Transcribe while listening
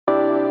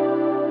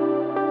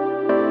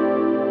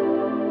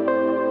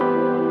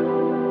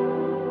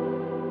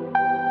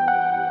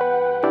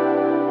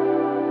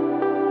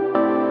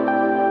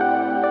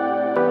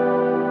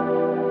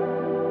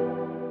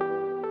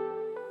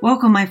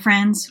Welcome, my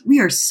friends. We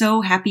are so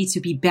happy to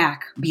be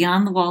back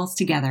beyond the walls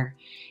together.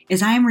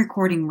 As I am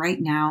recording right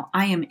now,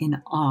 I am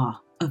in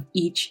awe of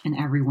each and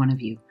every one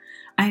of you.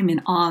 I am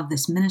in awe of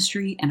this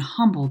ministry and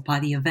humbled by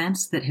the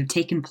events that have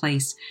taken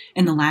place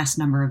in the last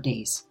number of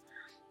days.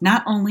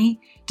 Not only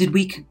did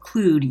we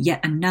conclude yet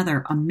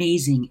another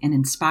amazing and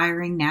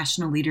inspiring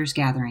National Leaders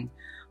Gathering,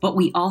 but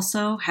we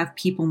also have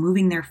people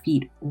moving their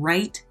feet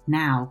right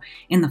now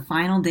in the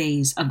final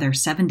days of their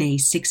 7-day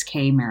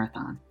 6K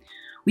marathon.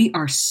 We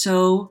are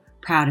so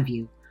proud of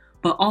you,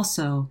 but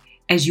also,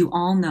 as you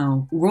all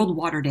know, World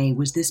Water Day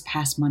was this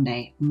past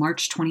Monday,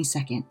 March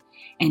 22nd,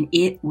 and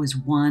it was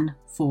one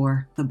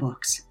for the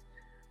books.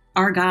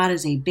 Our God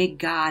is a big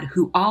God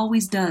who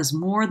always does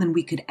more than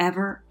we could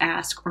ever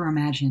ask or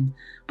imagine.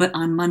 But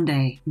on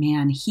Monday,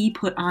 man, he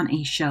put on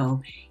a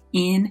show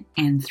in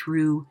and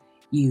through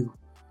you.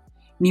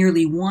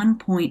 Nearly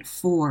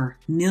 $1.4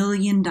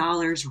 million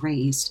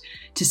raised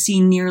to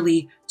see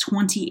nearly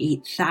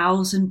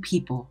 28,000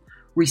 people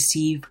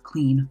receive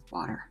clean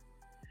water.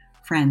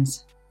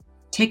 Friends,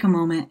 take a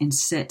moment and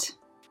sit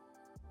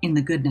in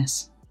the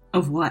goodness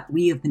of what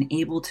we have been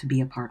able to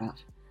be a part of.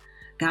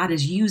 God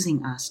is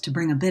using us to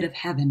bring a bit of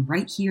heaven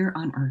right here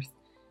on earth.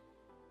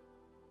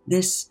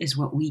 This is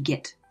what we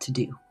get to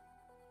do.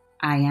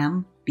 I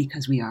am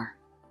because we are.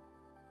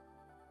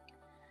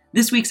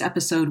 This week's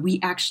episode,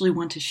 we actually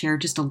want to share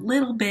just a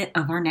little bit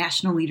of our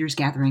National Leaders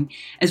Gathering,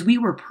 as we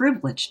were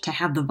privileged to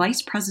have the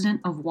Vice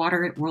President of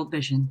Water at World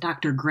Vision,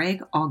 Dr.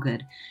 Greg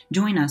Allgood,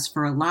 join us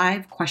for a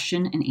live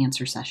question and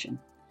answer session.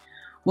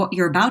 What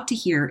you're about to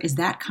hear is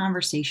that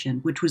conversation,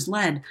 which was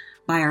led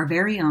by our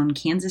very own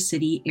Kansas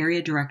City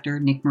Area Director,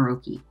 Nick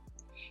Maroki.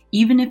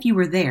 Even if you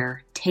were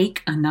there,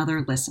 take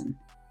another listen.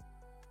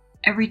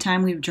 Every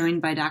time we've joined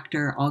by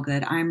Dr.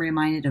 Allgood, I'm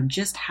reminded of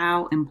just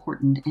how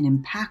important and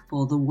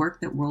impactful the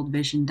work that World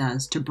Vision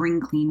does to bring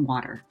clean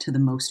water to the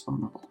most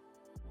vulnerable.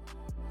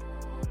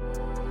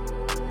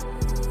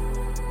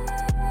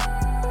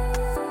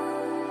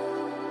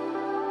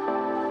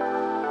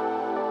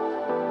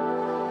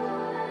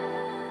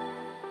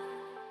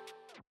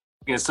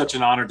 It's such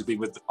an honor to be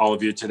with all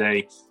of you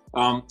today.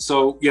 A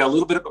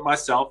little bit about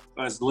myself.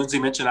 As Lindsay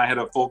mentioned, I had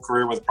a full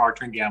career with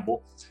Procter &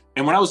 Gamble.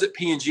 And when I was at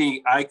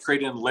P&G, I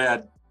created and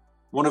led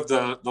one of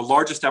the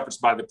largest efforts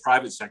by the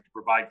private sector to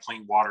provide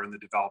clean water in the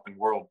developing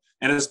world.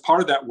 And as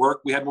part of that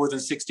work, we had more than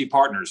 60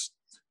 partners.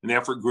 And the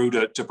effort grew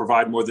to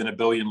provide more than 1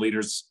 billion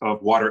liters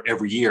of water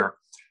every year.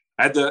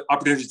 I had the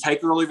opportunity to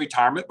take early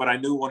retirement, but I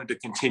knew I wanted to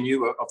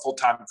continue a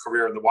full-time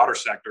career in the water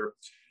sector.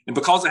 And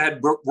because I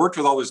had worked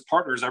with all those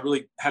partners, I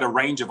really had a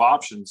range of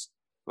options.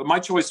 But my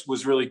choice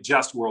was really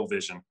just World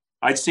Vision.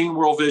 I'd seen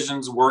World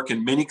Vision's work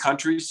in many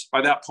countries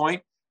by that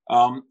point,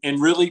 and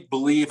really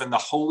believe in the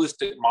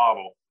holistic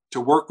model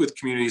to work with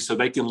communities so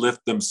they can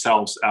lift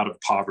themselves out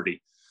of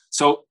poverty.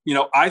 So,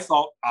 I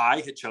thought I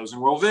had chosen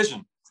World Vision.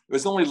 It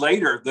was only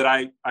later that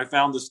I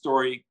found the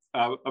story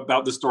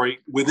about the story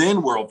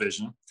within World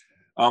Vision.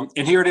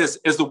 And here it is.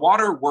 As the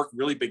water work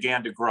really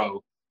began to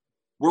grow,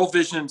 World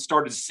Vision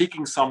started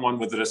seeking someone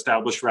with an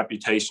established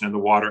reputation in the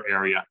water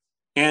area.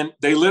 And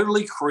they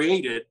literally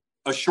created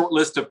a short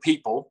list of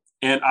people,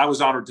 and I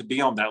was honored to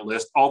be on that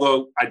list,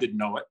 although I didn't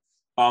know it.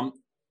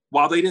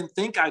 While they didn't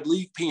think I'd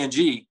leave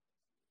P&G,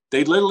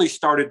 they literally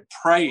started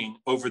praying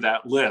over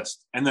that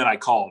list, and then I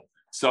called.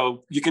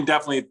 So you can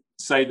definitely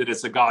say that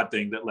it's a God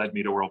thing that led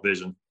me to World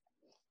Vision.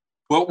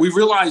 Well, we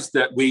realized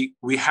that we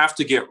have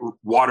to get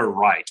water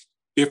right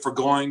if we're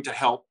going to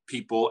help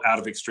people out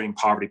of extreme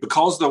poverty,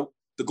 because the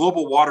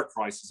global water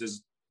crisis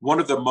is one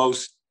of the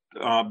most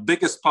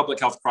biggest public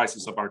health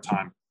crises of our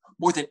time.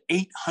 More than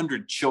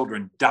 800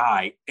 children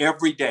die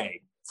every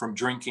day from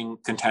drinking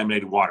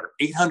contaminated water,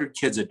 800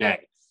 kids a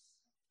day.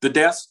 The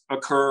deaths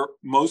occur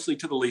mostly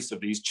to the least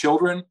of these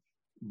children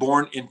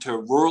born into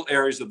rural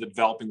areas of the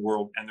developing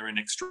world, and they're in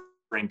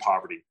extreme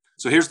poverty.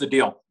 So here's the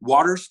deal.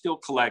 Water is still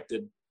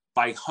collected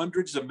by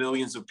hundreds of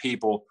millions of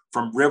people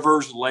from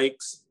rivers,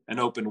 lakes, and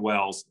open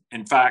wells.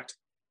 In fact,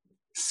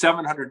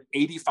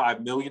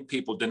 785 million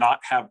people do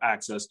not have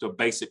access to a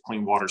basic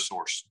clean water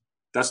source.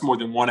 That's more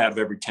than 1 out of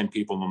every 10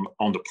 people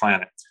on the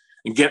planet.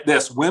 And get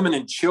this, women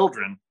and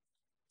children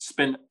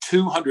spend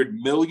 200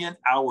 million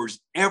hours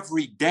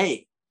every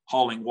day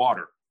hauling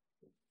water.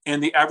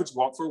 And the average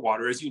walk for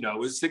water, as you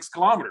know, is 6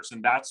 kilometers.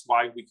 And that's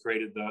why we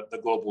created the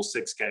global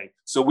 6K,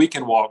 so we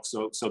can walk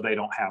so they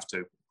don't have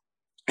to.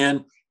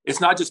 And it's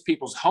not just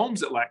people's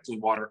homes that lack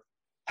clean water.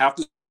 Half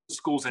the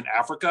schools in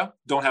Africa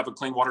don't have a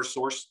clean water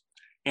source.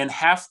 And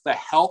half the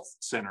health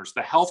centers,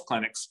 the health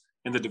clinics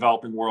in the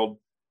developing world,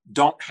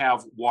 don't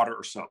have water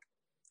or soap.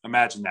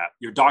 Imagine that.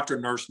 Your doctor,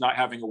 nurse not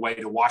having a way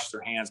to wash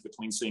their hands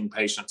between seeing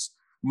patients.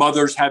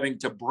 Mothers having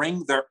to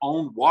bring their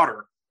own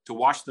water to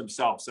wash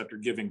themselves after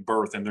giving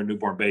birth and their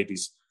newborn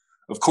babies.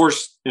 Of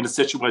course, in a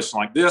situation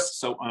like this,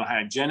 so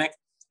unhygienic,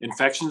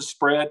 infections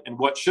spread, and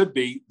what should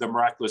be the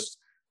miraculous,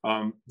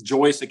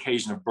 joyous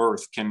occasion of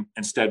birth can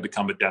instead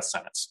become a death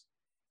sentence.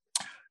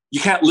 You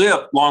can't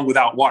live long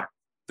without water.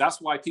 That's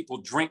why people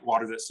drink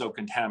water that's so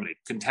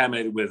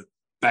contaminated with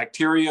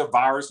bacteria,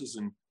 viruses,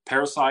 and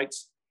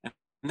parasites. And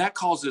that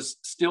causes,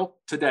 still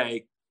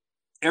today,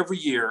 every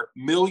year,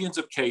 millions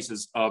of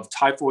cases of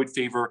typhoid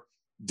fever,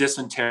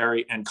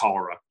 dysentery, and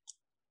cholera.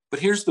 But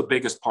here's the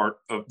biggest part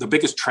of the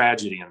biggest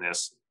tragedy in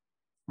this.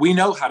 We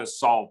know how to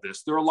solve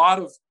this. There are a lot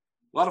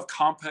of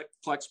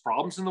complex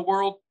problems in the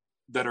world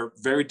that are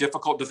very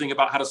difficult to think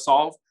about how to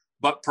solve,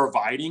 but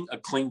providing a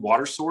clean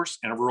water source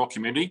in a rural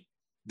community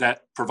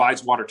that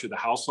provides water to the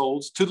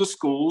households, to the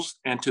schools,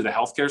 and to the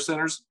healthcare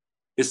centers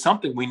is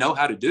something we know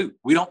how to do.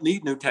 We don't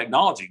need new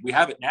technology. We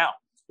have it now.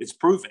 It's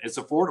proven. It's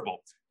affordable.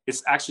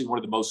 It's actually one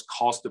of the most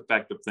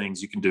cost-effective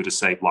things you can do to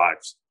save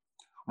lives.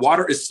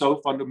 Water is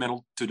so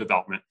fundamental to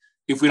development.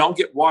 If we don't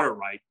get water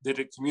right, then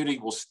a community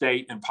will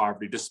stay in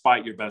poverty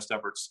despite your best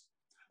efforts.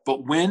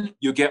 But when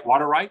you get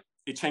water right,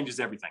 it changes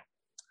everything.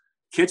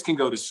 Kids can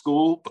go to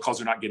school because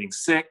they're not getting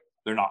sick.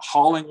 They're not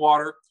hauling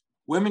water.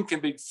 Women can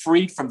be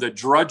freed from the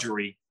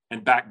drudgery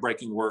and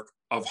backbreaking work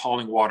of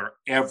hauling water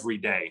every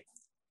day.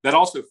 That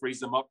also frees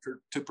them up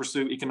to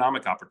pursue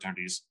economic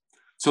opportunities.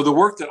 So the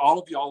work that all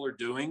of y'all are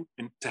doing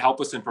to help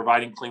us in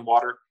providing clean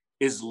water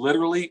is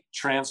literally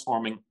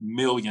transforming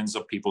millions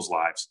of people's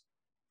lives.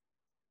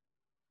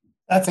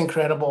 That's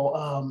incredible.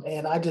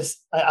 And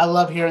I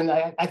love hearing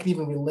that. I can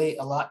even relate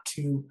a lot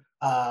to,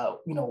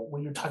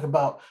 when you're talking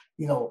about,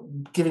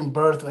 giving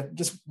birth, like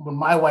just when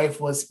my wife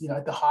was,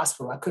 at the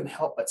hospital, I couldn't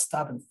help but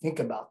stop and think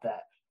about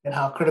that and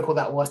how critical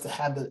that was to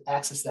have the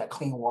access to that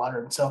clean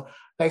water. And so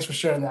thanks for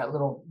sharing that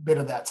little bit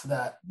of that so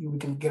that we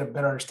can get a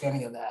better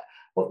understanding of that.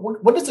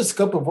 What does the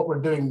scope of what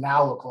we're doing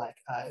now look like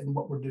and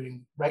what we're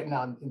doing right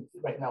now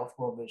with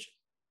World Vision?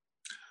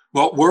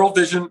 Well, World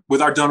Vision,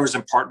 with our donors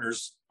and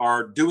partners,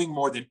 are doing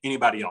more than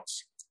anybody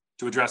else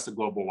to address the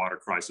global water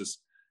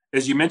crisis.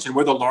 As you mentioned,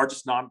 we're the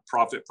largest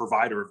nonprofit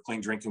provider of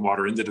clean drinking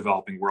water in the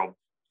developing world.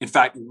 In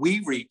fact,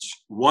 we reach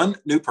one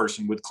new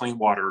person with clean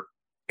water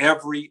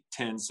every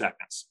 10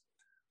 seconds.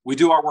 We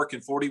do our work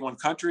in 41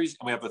 countries,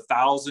 and we have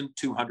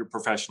 1,200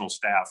 professional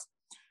staff.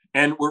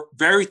 And we're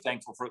very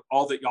thankful for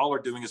all that y'all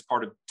are doing as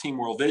part of Team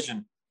World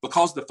Vision,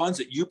 because the funds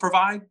that you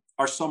provide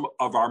are some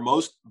of our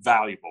most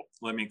valuable.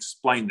 Let me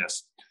explain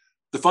this.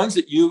 The funds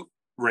that you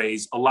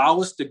raise allow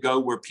us to go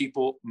where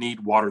people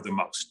need water the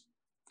most.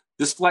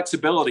 This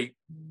flexibility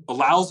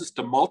allows us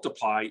to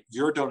multiply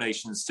your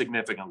donations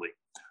significantly.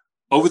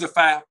 Over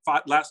the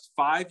last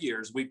 5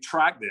 years, we've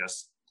tracked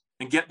this,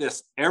 and get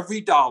this,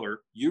 every dollar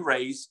you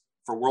raise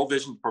for World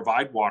Vision to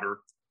provide water,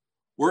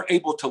 we're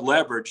able to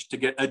leverage to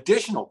get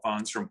additional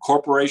funds from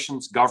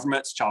corporations,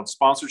 governments, child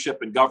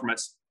sponsorship, and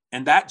governments,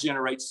 and that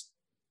generates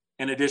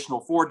an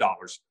additional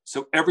 $4.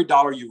 So every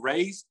dollar you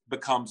raise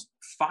becomes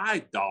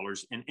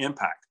 $5 in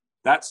impact.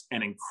 That's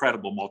an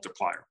incredible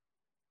multiplier.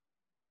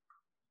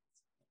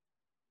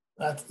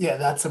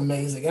 That's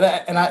amazing. And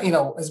I,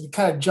 as we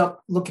kind of jump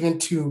looking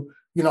into,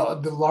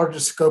 the larger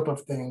scope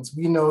of things,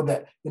 we know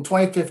that in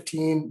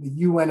 2015, the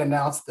UN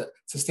announced that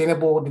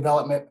Sustainable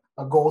Development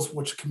Goals,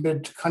 which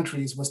committed to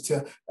countries, was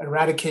to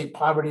eradicate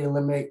poverty,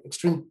 eliminate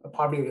extreme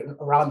poverty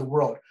around the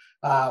world,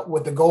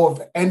 with the goal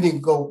of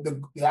ending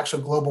the actual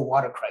global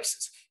water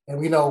crisis. And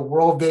we know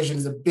World Vision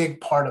is a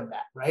big part of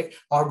that, right?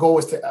 Our goal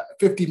is to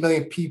 50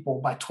 million people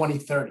by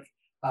 2030.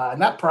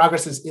 And that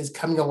progress is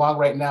coming along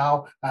right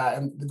now.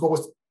 And the goal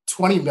is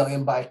 20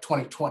 million by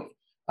 2020.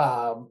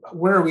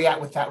 Where are we at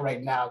with that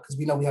right now? Because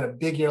we know we had a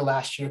big year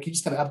last year. Can you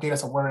just kind of update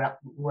us on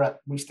where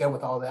we stand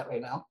with all of that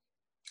right now?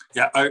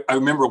 Yeah, I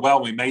remember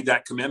well, we made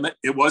that commitment.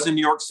 It was in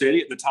New York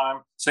City at the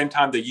time, same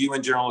time the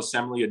UN General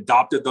Assembly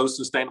adopted those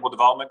Sustainable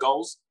Development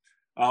Goals,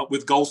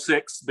 with Goal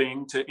 6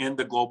 being to end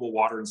the global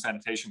water and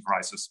sanitation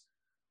crisis.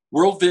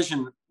 World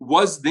Vision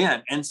was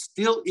then, and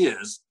still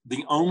is,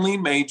 the only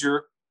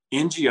major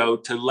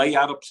NGO to lay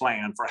out a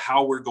plan for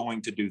how we're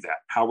going to do that,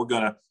 how we're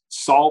going to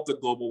solve the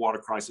global water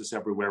crisis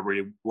everywhere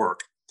we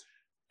work.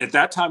 At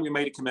that time, we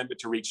made a commitment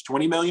to reach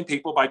 20 million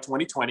people by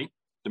 2020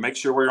 to make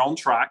sure we're on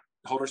track,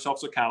 hold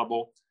ourselves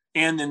accountable.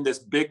 And then this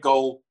big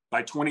goal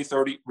by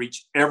 2030,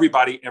 reach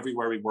everybody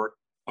everywhere we work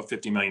of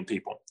 50 million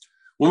people.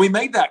 When we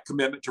made that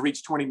commitment to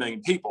reach 20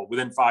 million people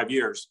within 5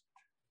 years,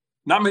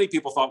 not many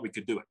people thought we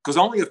could do it, because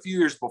only a few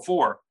years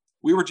before,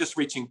 we were just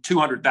reaching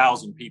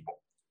 200,000 people.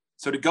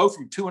 So to go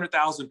from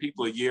 200,000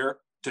 people a year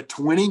to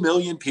 20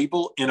 million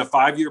people in a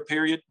 5-year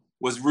period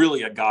was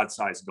really a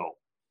God-sized goal.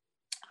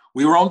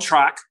 We were on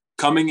track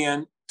coming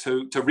in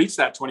to reach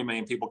that 20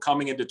 million people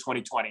coming into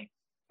 2020.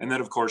 And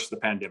then, of course, the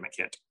pandemic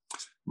hit.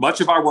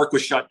 Much of our work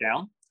was shut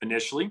down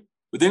initially,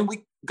 but then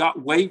we got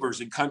waivers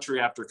in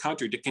country after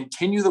country to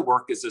continue the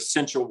work as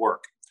essential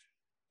work.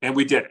 And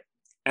we did it.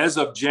 As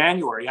of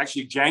January,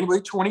 actually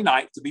January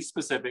 29th, to be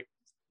specific,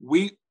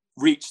 we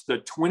reached the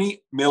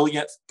 20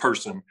 millionth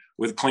person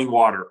with clean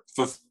water,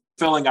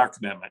 fulfilling our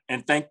commitment.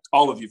 And thank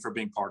all of you for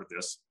being part of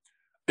this.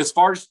 As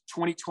far as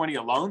 2020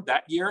 alone,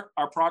 that year,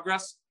 our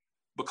progress,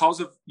 because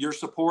of your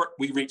support,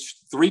 we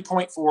reached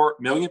 3.4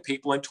 million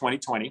people in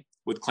 2020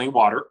 with clean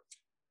water.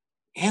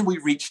 And we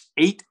reached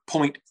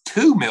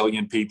 8.2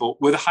 million people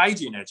with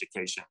hygiene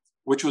education,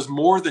 which was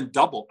more than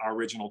double our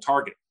original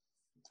target.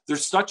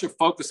 There's such a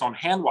focus on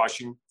hand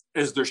washing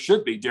as there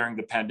should be during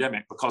the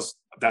pandemic, because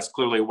that's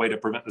clearly a way to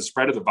prevent the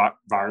spread of the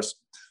virus.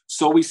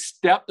 So we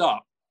stepped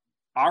up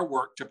our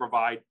work to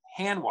provide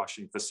hand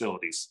washing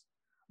facilities,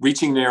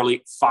 reaching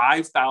nearly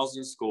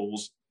 5,000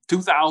 schools,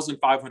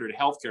 2,500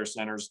 healthcare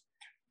centers,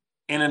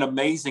 and an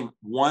amazing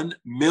 1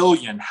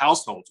 million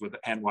households with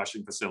hand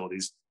washing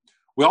facilities.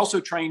 We also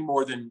trained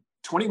more than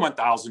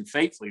 21,000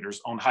 faith leaders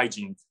on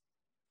hygiene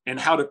and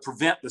how to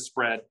prevent the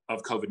spread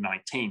of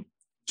COVID-19.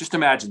 Just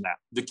imagine that.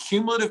 The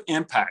cumulative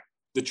impact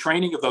the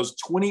training of those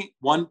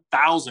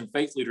 21,000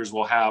 faith leaders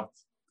will have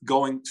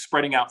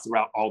spreading out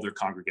throughout all their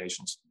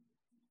congregations.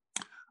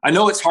 I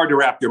know it's hard for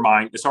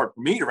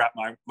me to wrap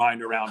my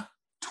mind around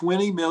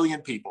 20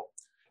 million people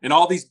and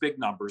all these big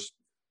numbers.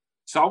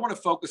 So I want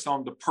to focus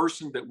on the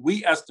person that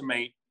we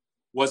estimate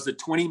was the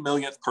 20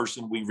 millionth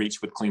person we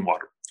reached with clean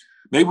water.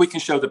 Maybe we can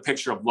show the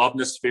picture of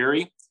Loveness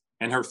Ferry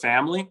and her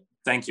family.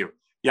 Thank you.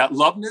 Yeah,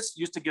 Loveness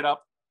used to get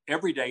up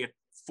every day at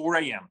 4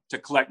 a.m. to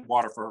collect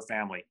water for her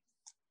family.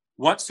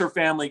 Once her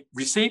family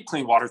received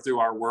clean water through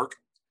our work,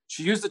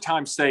 she used the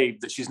time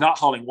saved that she's not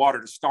hauling water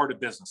to start a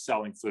business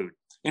selling food.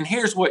 And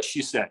here's what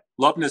she said.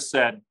 Loveness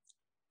said,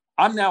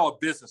 "I'm now a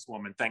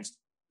businesswoman thanks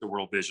to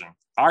World Vision.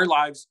 Our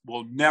lives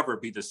will never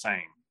be the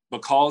same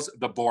because of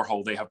the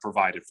borehole they have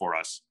provided for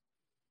us."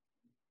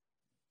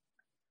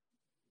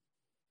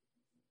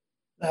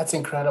 That's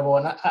incredible.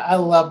 And I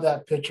love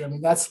that picture. I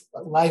mean, that's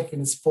life in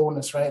its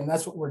fullness, right? And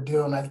that's what we're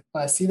doing. When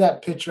I see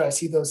that picture, I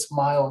see those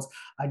smiles.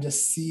 I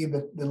just see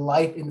the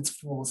life in its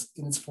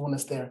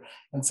fullness there.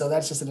 And so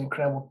that's just an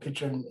incredible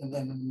picture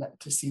and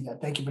to see that.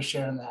 Thank you for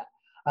sharing that.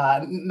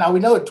 Now, we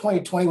know that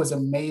 2020 was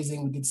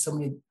amazing. We did so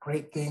many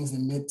great things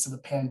in the midst of the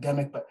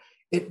pandemic, but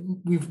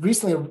we've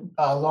recently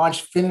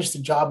launched Finish the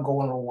Job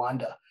Goal in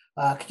Rwanda.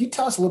 Could you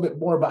tell us a little bit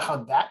more about how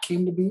that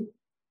came to be?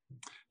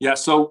 Yeah,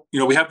 so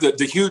we have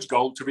the huge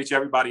goal to reach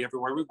everybody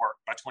everywhere we work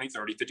by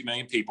 2030, 50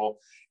 million people.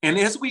 And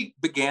as we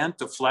began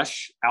to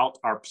flesh out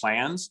our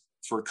plans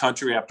for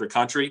country after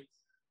country,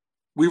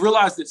 we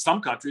realized that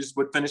some countries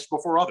would finish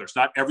before others.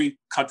 Not every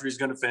country is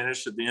going to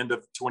finish at the end of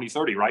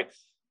 2030, right?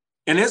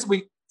 And as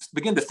we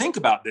begin to think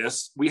about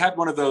this, we had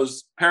one of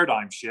those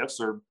paradigm shifts,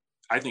 or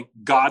I think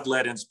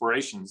God-led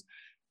inspirations.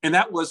 And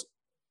that was,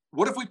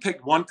 what if we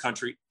picked one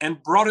country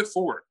and brought it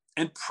forward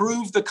and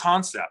proved the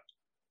concept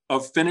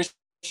of finishing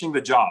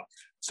the job?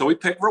 So we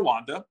picked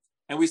Rwanda,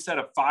 and we set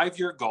a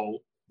 5-year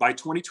goal by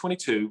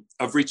 2022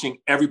 of reaching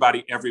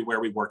everybody everywhere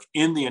we work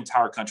in the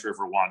entire country of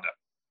Rwanda.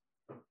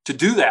 To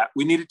do that,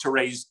 we needed to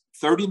raise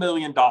 $30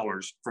 million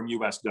from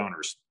US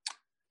donors.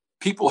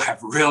 People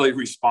have really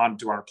responded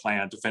to our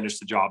plan to finish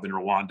the job in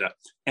Rwanda.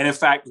 And in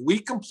fact, we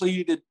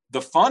completed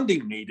the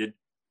funding needed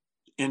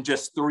in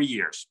just 3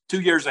 years,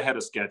 2 years ahead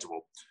of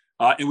schedule.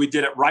 And we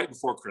did it right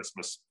before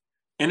Christmas.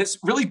 And it's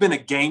really been a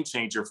game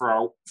changer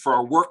for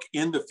our work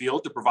in the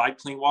field to provide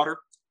clean water.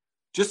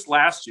 Just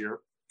last year,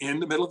 in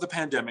the middle of the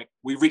pandemic,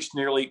 we reached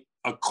nearly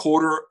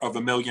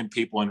 250,000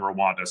 people in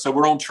Rwanda. So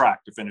we're on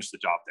track to finish the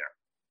job there.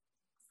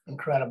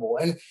 Incredible.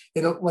 And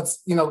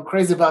what's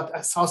crazy about,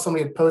 I saw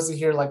somebody had posted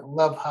here, like,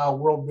 love how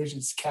World Vision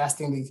is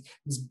casting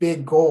these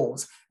big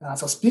goals.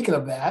 So speaking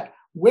of that,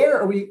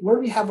 where do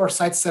we have our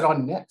sights set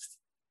on next?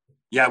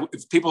 Yeah,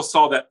 if people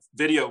saw that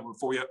video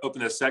before we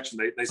opened this section,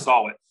 they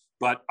saw it.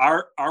 But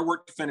our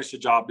work to finish the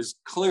job is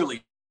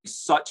clearly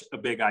such a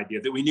big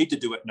idea that we need to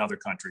do it in other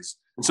countries.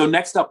 And so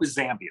next up is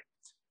Zambia.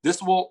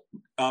 This will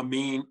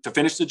mean, to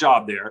finish the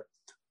job there,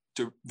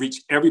 to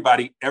reach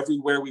everybody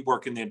everywhere we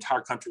work in the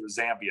entire country of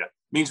Zambia,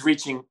 means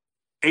reaching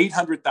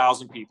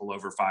 800,000 people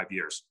over 5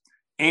 years.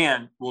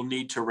 And we'll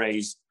need to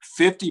raise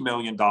 $50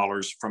 million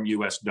from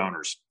US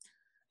donors.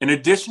 In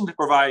addition to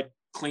provide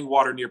clean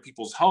water near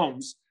people's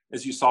homes,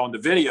 as you saw in the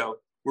video,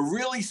 we're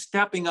really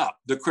stepping up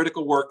the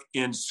critical work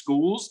in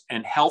schools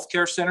and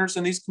healthcare centers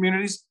in these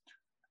communities.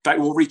 In fact,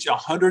 we'll reach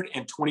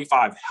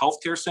 125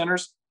 healthcare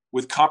centers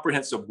with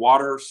comprehensive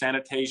water,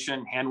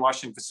 sanitation, hand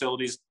washing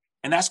facilities,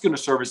 and that's going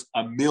to service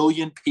 1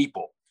 million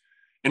people.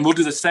 And we'll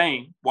do the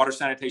same, water,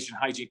 sanitation,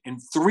 hygiene, in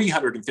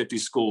 350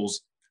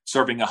 schools,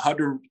 serving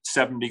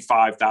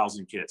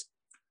 175,000 kids.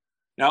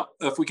 Now,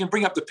 if we can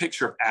bring up the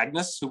picture of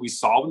Agnes, who we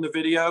saw in the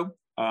video.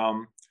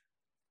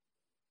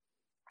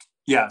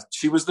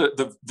 She was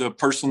the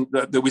person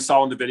that we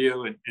saw in the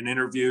video and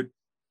interviewed.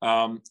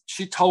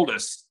 She told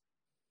us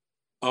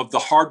of the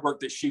hard work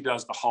that she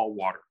does to haul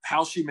water,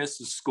 how she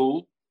misses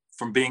school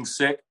from being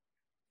sick.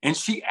 And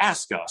she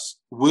asked us,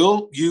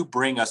 will you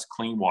bring us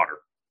clean water?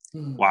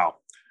 Wow.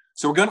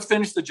 So we're going to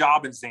finish the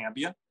job in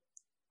Zambia,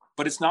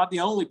 but it's not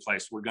the only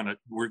place we're going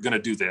to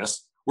do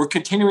this. We're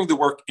continuing the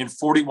work in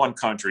 41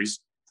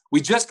 countries. We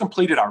just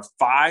completed our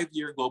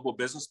 5-year global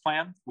business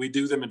plan. We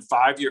do them in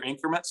 5-year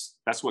increments.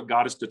 That's what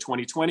got us to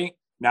 2020.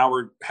 Now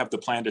we have the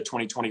plan to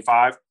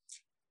 2025.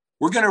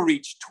 We're going to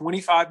reach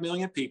 25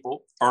 million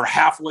people, or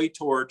halfway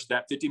towards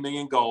that 50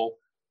 million goal,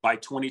 by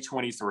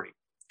 2023.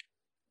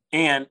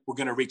 And we're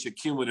going to reach a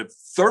cumulative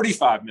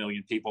 35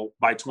 million people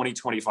by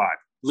 2025,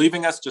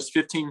 leaving us just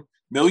 15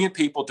 million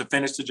people to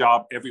finish the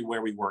job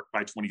everywhere we work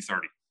by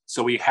 2030.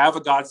 So we have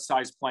a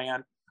God-sized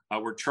plan.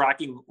 We're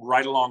tracking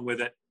right along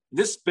with it.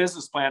 This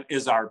business plan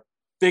is our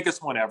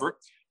biggest one ever.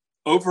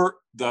 Over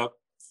the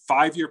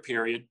 5-year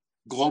period,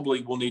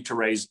 globally, we'll need to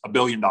raise $1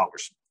 billion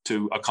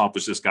to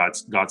accomplish this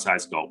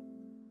God-sized goal.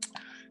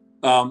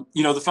 The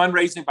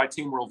fundraising by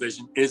Team World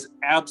Vision is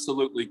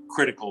absolutely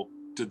critical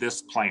to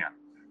this plan.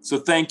 So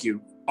thank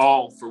you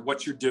all for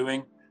what you're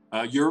doing.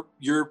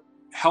 You're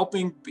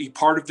helping be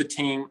part of the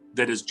team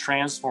that is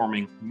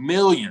transforming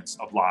millions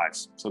of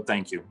lives. So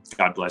thank you.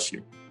 God bless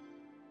you.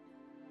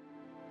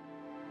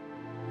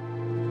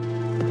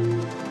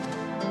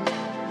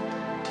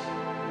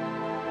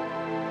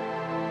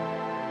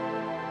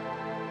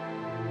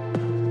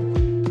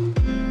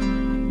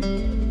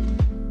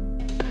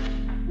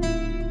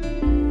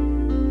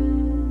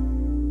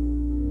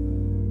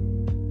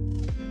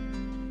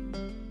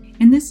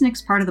 In this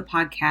next part of the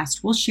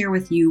podcast, we'll share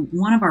with you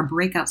one of our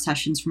breakout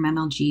sessions from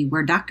NLG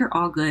where Dr.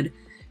 Allgood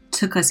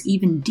took us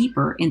even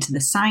deeper into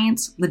the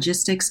science,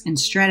 logistics, and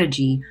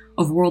strategy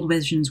of World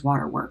Vision's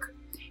water work.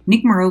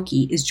 Nick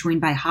Maroki is joined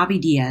by Javi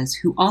Diaz,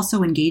 who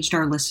also engaged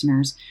our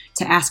listeners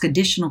to ask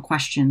additional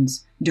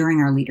questions during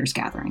our leaders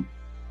gathering.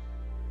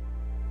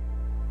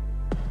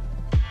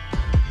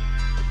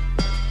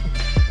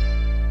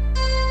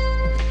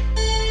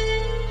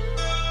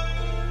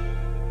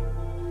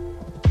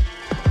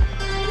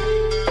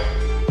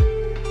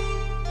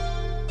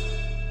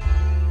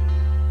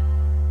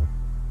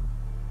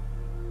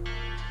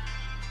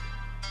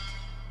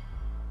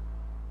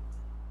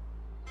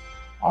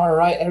 All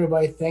right,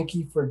 everybody, thank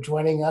you for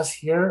joining us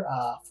here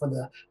for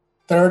the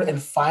third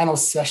and final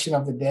session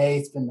of the day.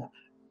 It's been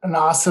an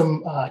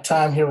awesome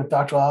time here with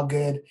Dr.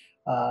 Allgood.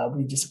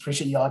 We just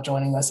appreciate you all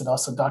joining us. And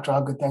also, Dr.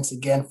 Allgood, thanks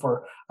again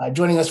for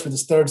joining us for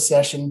this third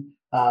session.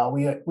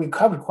 We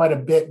covered quite a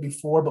bit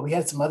before, but we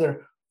had some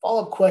other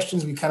follow-up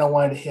questions we kind of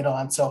wanted to hit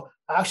on. So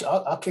actually,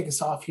 I'll kick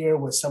us off here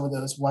with some of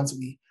those ones that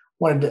we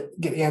wanted to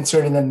get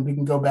answered, and then we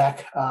can go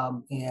back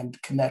and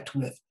connect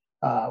with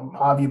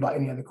Javi about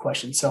any other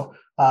questions. So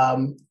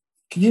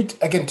can you,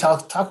 again,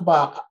 talk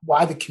about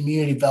why the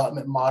community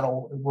development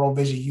model World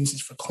Vision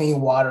uses for clean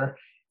water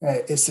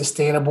is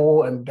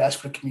sustainable and best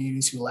for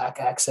communities who lack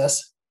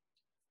access?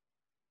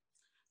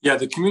 Yeah,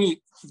 the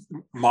community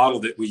model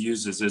that we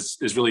use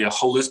is really a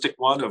holistic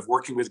one of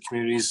working with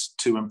communities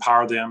to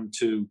empower them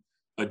to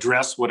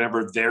address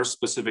whatever their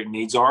specific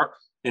needs are.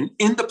 And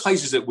in the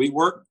places that we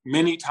work,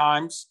 many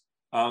times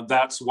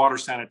that's water,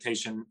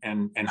 sanitation,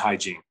 and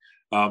hygiene.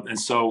 And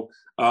so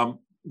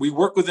we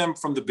work with them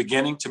from the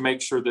beginning to make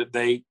sure that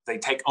they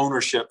take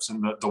ownerships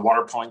in the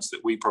water points that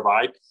we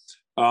provide.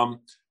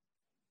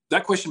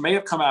 That question may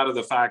have come out of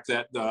the fact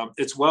that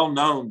it's well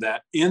known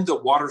that in the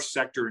water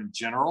sector in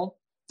general,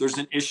 there's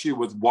an issue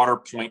with water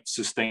point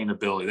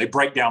sustainability. They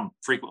break down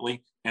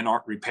frequently and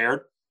aren't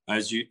repaired.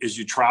 As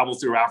you travel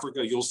through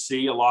Africa, you'll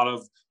see a lot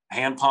of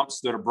hand pumps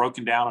that are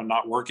broken down and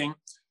not working.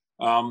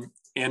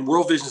 And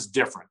World Vision is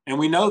different. And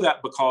we know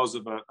that because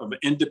of an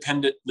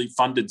independently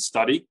funded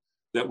study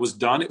that was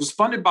done. It was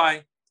funded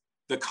by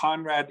the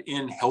Conrad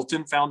N.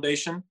 Hilton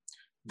Foundation.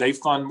 They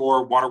fund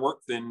more water work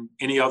than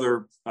any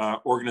other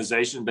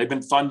organization. They've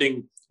been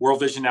funding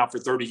World Vision now for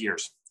 30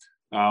 years.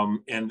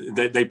 And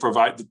they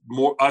provide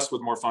us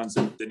with more funds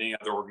than any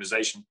other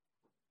organization.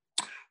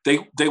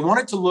 They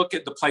wanted to look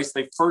at the place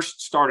they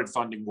first started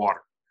funding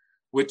water,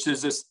 which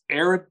is this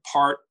arid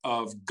part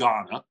of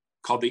Ghana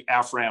called the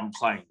Afram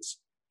Plains.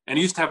 And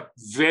it used to have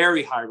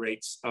very high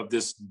rates of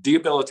this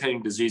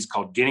debilitating disease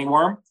called guinea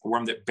worm, a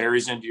worm that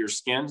buries into your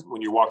skin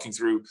when you're walking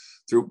through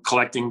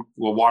collecting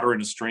water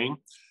in a stream.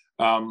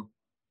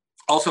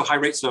 Also high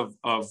rates of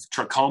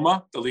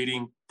trachoma, the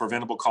leading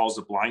preventable cause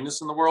of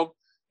blindness in the world,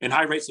 and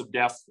high rates of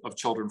death of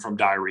children from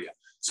diarrhea.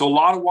 So a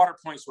lot of water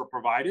points were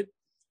provided,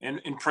 and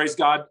praise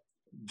God,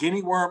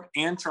 guinea worm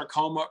and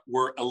trachoma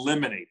were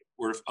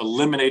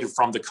eliminated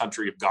from the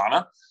country of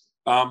Ghana.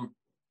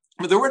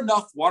 But there were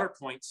enough water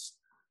points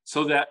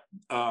so that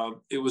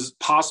it was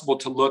possible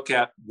to look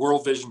at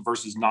World Vision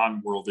versus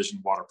non-World Vision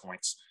water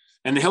points.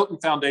 And the Hilton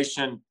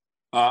Foundation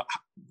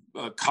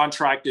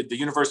contracted the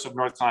University of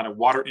North Carolina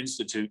Water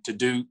Institute to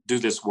do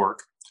this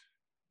work.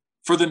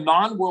 For the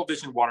non-World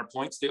Vision water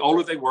points, the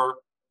older they were,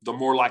 the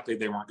more likely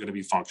they weren't going to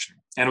be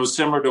functioning. And it was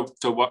similar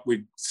to what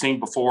we'd seen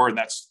before, and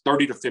that's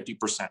 30 to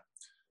 50%.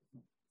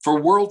 For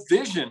World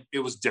Vision, it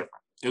was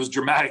different. It was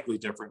dramatically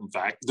different, in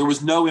fact. There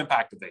was no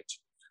impact of age.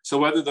 So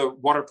whether the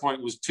water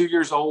point was 2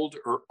 years old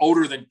or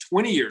older than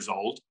 20 years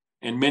old,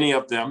 and many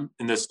of them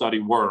in this study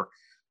were,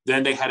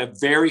 then they had a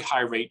very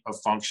high rate of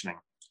functioning.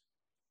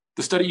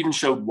 The study even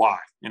showed why.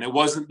 And it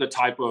wasn't the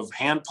type of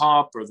hand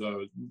pump or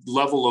the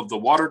level of the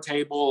water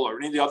table or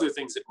any of the other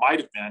things it might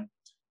have been.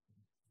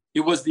 It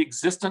was the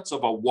existence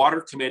of a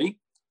water committee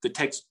that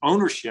takes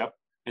ownership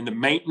in the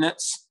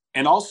maintenance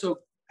and also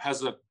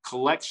has a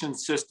collection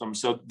system.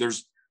 So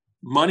there's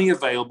money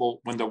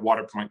available when the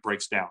water point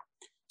breaks down.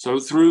 So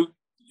through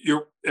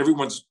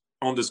everyone's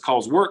on this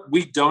call's work,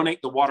 we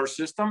donate the water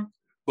system,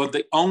 but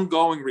the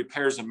ongoing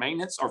repairs and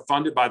maintenance are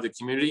funded by the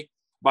community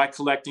by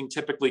collecting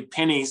typically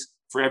pennies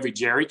for every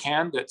jerry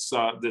can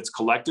that's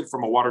collected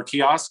from a water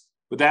kiosk.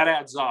 But that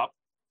adds up.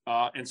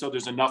 And so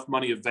there's enough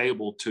money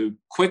available to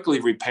quickly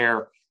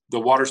repair the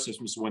water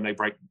systems when they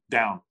break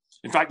down.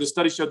 In fact, the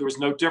study showed there was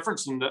no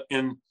difference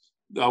in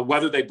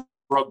whether they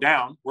broke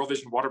down. World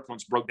Vision water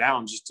points broke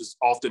down just as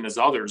often as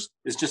others.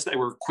 It's just they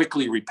were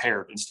quickly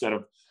repaired instead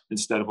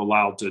of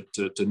allowed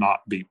to not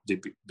be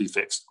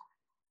fixed.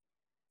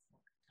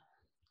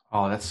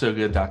 Oh, that's so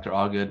good, Dr.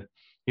 Allgood.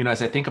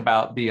 As I think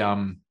about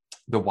the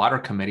water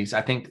committees,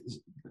 I think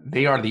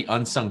they are the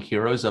unsung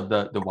heroes of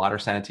the water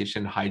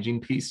sanitation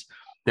hygiene piece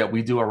that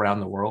we do around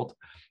the world.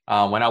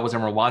 When I was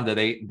in Rwanda,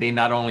 they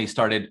not only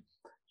started,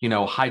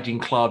 hygiene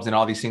clubs and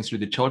all these things through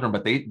the children,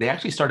 but they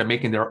actually started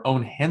making their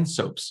own hand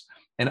soaps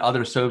and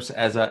other soaps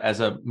as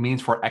a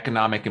means for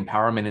economic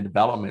empowerment and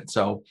development.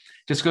 So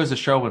just goes to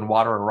show when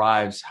water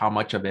arrives, how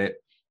much of it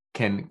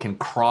can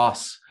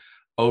cross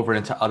over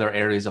into other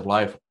areas of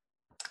life.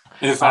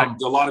 And in fact,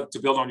 to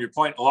build on your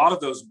point, a lot of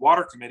those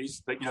water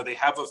committees, they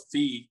have a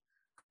fee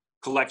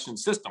collection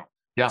system.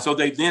 Yeah. So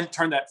they then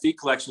turn that fee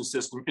collection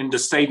system into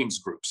savings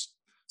groups.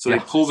 So they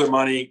pool their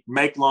money,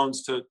 make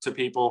loans to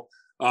people,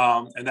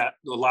 and that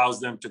allows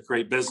them to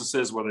create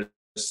businesses, whether they're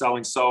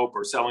selling soap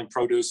or selling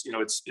produce.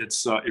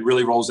 It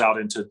really rolls out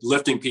into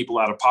lifting people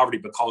out of poverty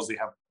because they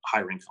have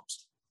higher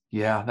incomes.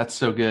 Yeah, that's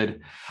so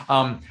good.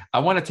 I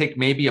want to take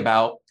maybe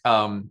about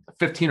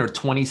 15 or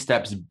 20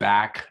 steps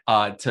back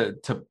to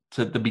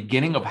the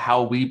beginning of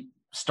how we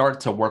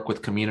start to work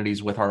with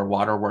communities with our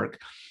water work.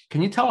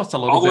 Can you tell us a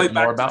little bit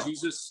more about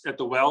Jesus at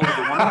the well?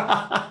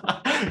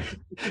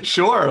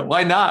 Sure,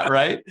 why not?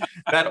 Right.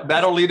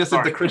 That'll lead us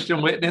into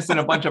Christian Witness and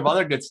a bunch of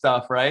other good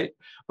stuff, right?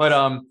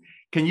 But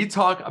can you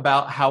talk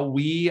about how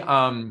we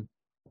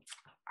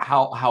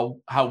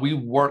how we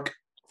work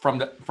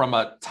from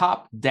a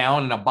top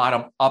down and a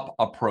bottom up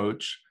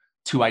approach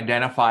to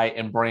identify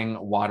and bring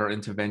water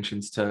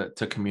interventions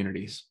to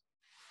communities?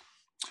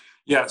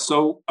 Yeah.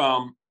 So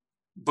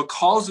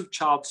because of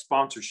child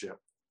sponsorship,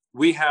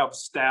 we have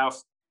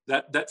staff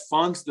that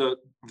funds the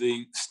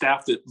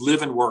staff that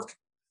live and work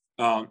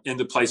in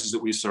the places that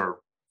we serve.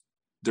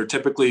 They're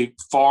typically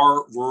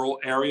far rural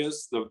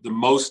areas, the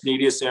most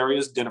neediest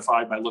areas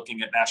identified by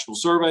looking at national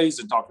surveys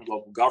and talking to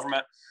local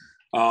government.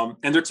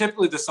 And they're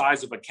typically the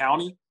size of a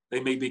county. They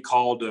may be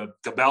called a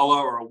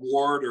Gabella or a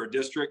ward or a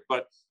district,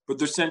 but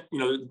they're sent,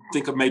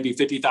 think of maybe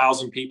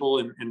 50,000 people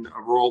in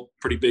a rural,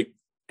 pretty big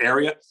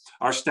area.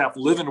 Our staff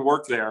live and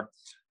work there,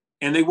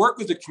 and they work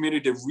with the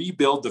community to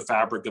rebuild the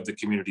fabric of the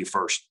community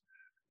first.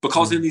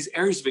 Because in these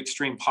areas of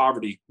extreme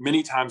poverty,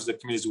 many times the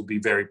communities will be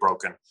very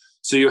broken.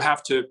 So you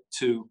have to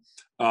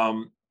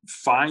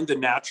find the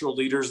natural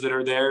leaders that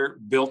are there,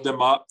 build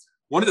them up.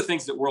 One of the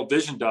things that World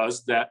Vision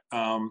does that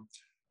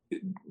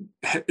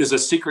is a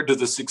secret to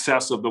the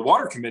success of the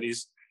water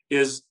committees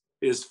is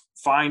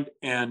find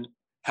and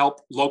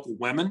help local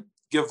women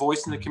give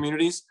voice in the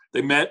communities.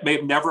 They may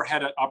have never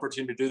had an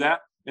opportunity to do that.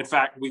 In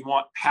fact, we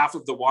want half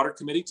of the water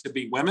committee to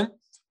be women.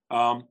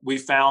 We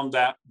found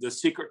that the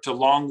secret to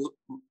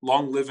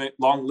long-lived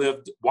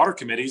water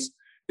committees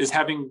is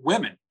having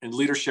women in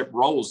leadership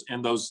roles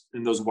in those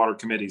water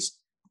committees.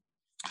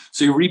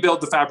 So you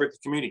rebuild the fabric of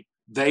the community.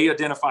 They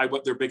identify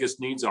what their biggest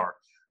needs are.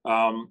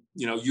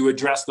 You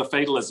address the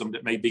fatalism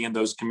that may be in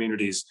those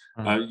communities.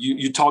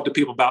 You talk to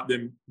people about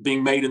them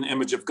being made in the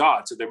image of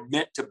God, so they're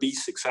meant to be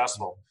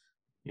successful.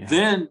 Yeah.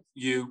 Then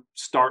you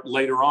start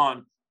later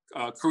on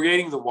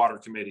creating the water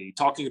committee,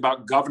 talking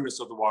about governance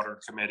of the water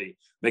committee,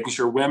 making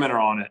sure women are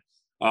on it,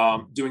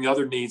 doing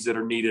other needs that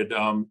are needed,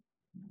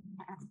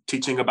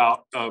 teaching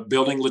about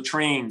building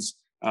latrines,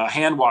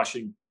 hand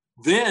washing.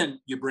 Then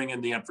you bring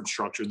in the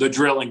infrastructure, the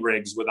drilling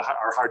rigs with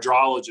our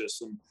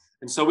hydrologists.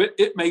 And so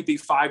it may be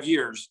 5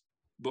 years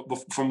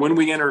from when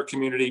we enter a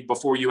community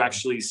before you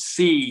actually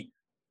see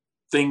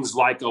things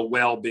like a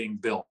well being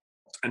built.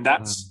 And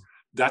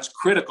that's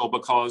critical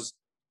because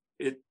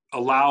it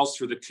allows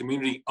for the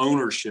community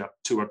ownership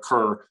to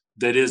occur.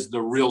 That is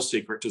the real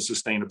secret to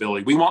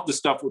sustainability. We want the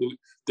stuff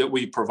that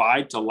we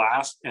provide to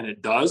last, and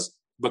it does,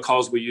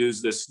 because we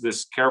use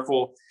this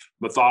careful,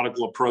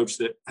 methodical approach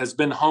that has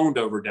been honed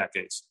over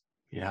decades.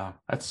 Yeah,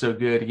 that's so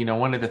good.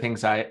 One of the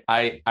things I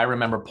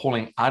remember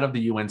pulling out of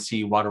the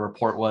UNC water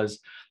report was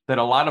that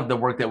a lot of the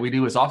work that we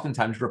do is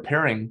oftentimes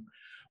repairing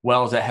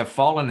wells that have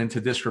fallen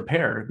into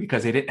disrepair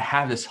because they didn't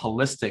have this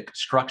holistic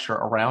structure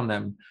around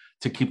them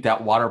to keep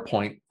that water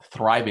point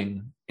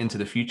thriving into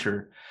the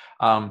future.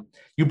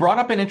 You brought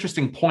up an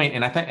interesting point,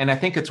 and I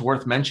think it's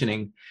worth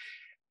mentioning.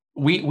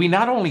 We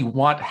not only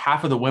want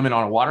half of the women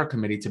on a water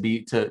committee to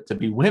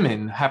be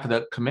women, half of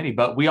the committee,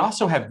 but we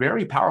also have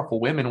very powerful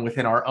women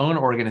within our own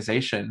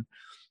organization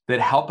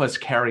that help us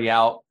carry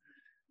out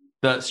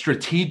the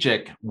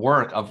strategic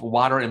work of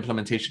water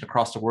implementation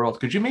across the world.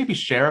 Could you maybe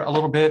share a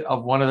little bit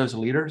of one of those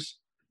leaders?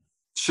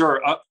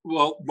 Sure.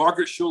 Well,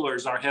 Margaret Schuler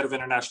is our head of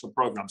international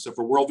programs. So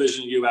for World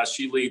Vision US,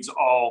 she leads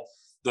all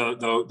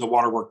the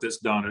water work that's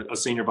done, a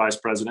senior vice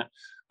president.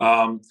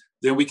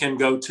 Then we can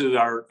go to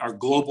our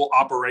global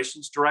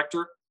operations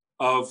director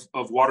of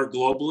water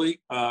globally,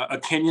 a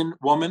Kenyan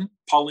woman,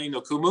 Pauline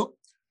Okumu,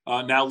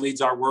 now leads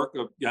our work.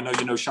 I know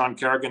you know Sean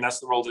Kerrigan. That's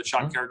the role that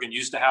Sean Kerrigan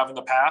used to have in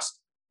the past.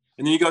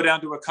 And then you go down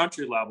to a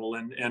country level,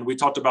 and we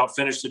talked about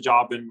finish the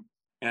job in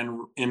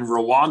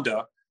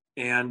Rwanda,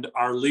 and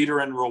our leader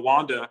in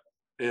Rwanda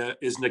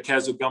is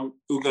Nikeza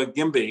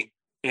Ugagimbi,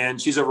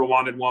 and she's a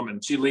Rwandan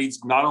woman. She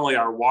leads not only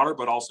our water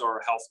but also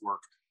our health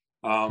work.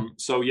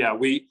 So yeah,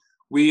 we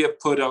have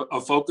put a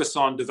focus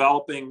on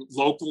developing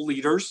local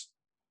leaders.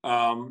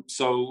 A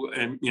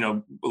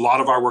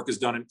lot of our work is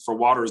done for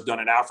water is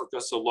done in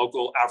Africa. So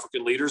local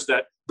African leaders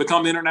that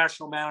become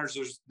international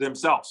managers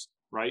themselves,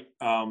 right?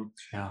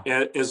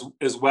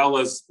 As well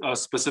as a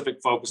specific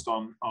focused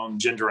on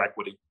gender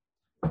equity.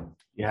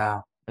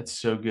 Yeah, that's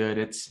so good.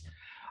 It's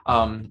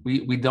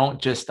we don't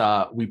just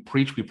we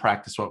preach, we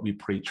practice what we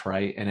preach,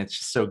 right? And it's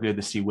just so good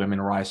to see women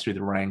rise through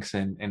the ranks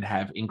and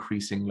have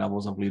increasing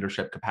levels of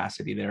leadership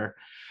capacity there.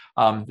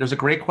 There's a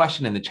great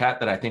question in the chat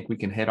that I think we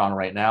can hit on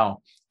right now.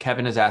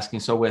 Kevin is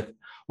asking, so with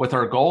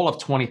our goal of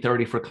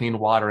 2030 for clean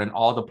water in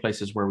all the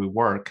places where we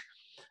work,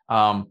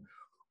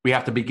 we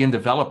have to begin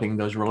developing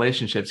those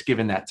relationships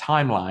given that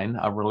timeline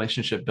of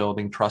relationship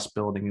building, trust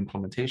building,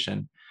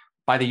 implementation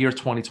by the year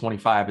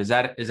 2025. Is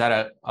that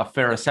a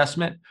fair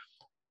assessment?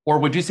 Or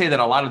would you say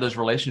that a lot of those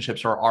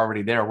relationships are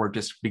already there? We're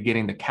just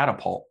beginning to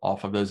catapult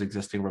off of those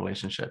existing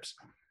relationships.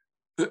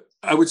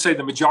 I would say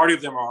the majority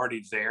of them are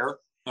already there.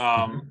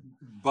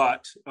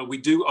 But we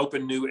do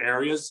open new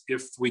areas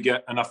if we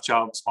get enough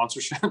child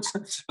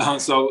sponsorships.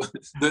 So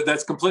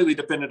that's completely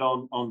dependent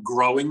on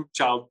growing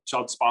child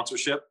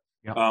sponsorship.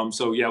 Yep.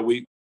 So yeah,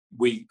 we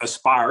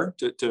aspire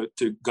to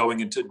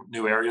going into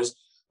new areas.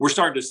 We're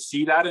starting to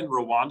see that in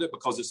Rwanda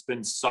because it's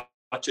been such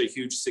a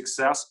huge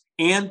success,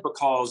 and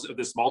because of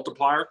this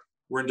multiplier.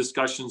 We're in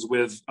discussions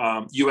with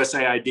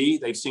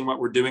USAID. They've seen what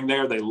we're doing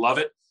there. They love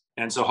it.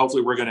 And so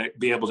hopefully we're going to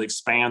be able to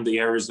expand the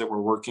areas that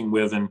we're working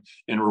with in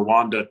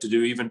Rwanda to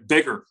do even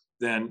bigger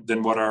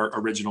than what our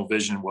original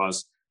vision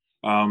was.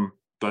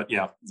 But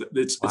yeah,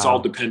 it's all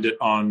dependent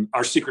on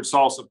our secret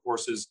sauce, of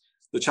course, is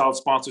the child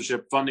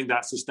sponsorship, funding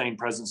that sustained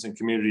presence in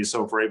communities.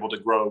 So if we're able to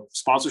grow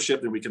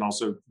sponsorship, then we can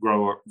also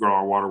grow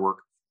our water work.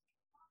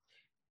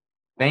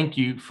 Thank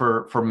you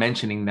for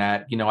mentioning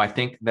that. I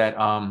think that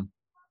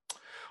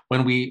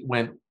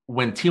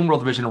when Team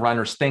World Vision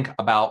runners think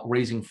about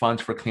raising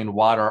funds for clean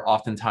water,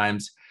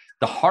 oftentimes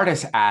the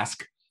hardest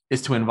ask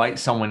is to invite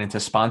someone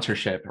into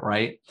sponsorship,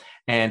 right?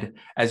 And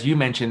as you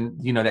mentioned,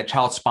 that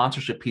child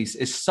sponsorship piece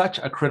is such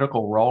a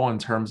critical role in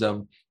terms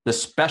of the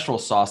special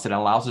sauce that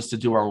allows us to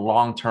do our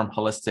long-term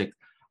holistic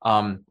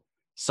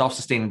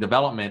self-sustaining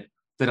development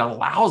that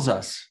allows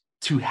us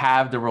to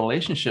have the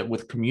relationship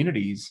with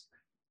communities,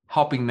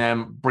 helping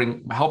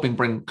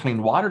bring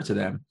clean water to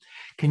them.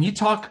 Can you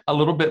talk a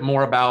little bit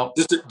more about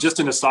just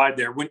an aside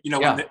there? When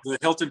when the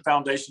Hilton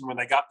Foundation, when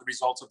they got the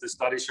results of this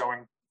study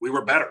showing we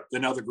were better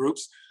than other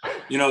groups,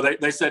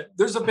 they said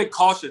there's a big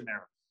caution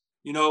there.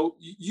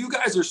 You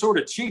guys are sort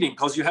of cheating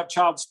because you have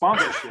child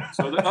sponsorship.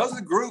 So the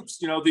other groups,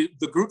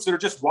 the groups that are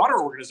just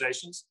water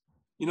organizations,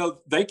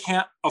 they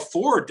can't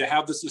afford to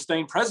have the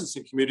sustained presence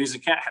in communities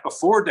and can't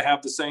afford to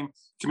have the same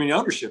community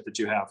ownership that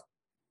you have.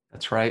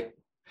 That's right.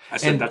 I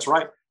said, that's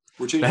right.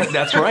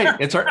 That's right.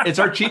 It's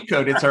our cheat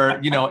code. It's our,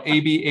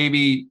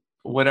 AB,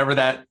 whatever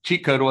that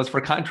cheat code was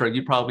for Contra.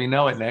 You probably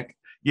know it, Nick.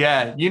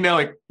 Yeah, you know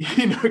it,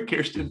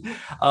 Kirsten.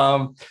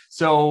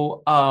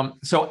 So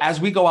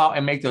as we go out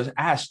and make those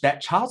asks,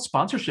 that child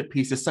sponsorship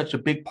piece is such a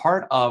big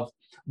part of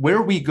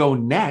where we go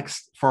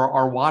next for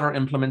our water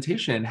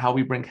implementation and how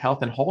we bring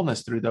health and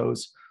wholeness through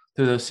those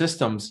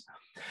systems.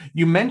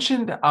 You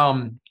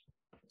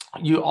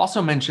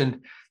also mentioned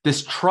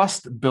this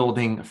trust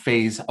building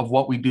phase of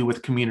what we do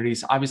with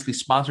communities. Obviously,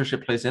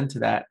 sponsorship plays into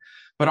that,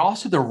 but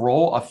also the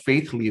role of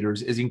faith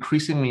leaders is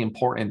increasingly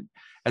important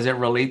as it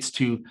relates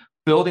to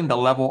building the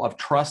level of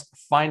trust,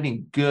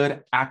 finding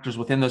good actors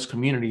within those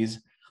communities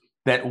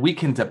that we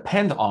can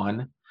depend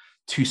on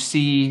to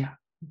see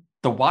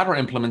the water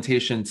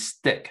implementation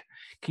stick.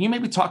 Can you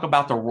maybe talk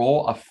about the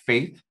role of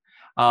faith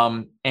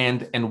and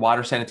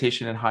water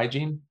sanitation and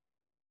hygiene?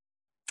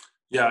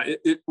 Yeah,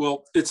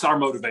 it's our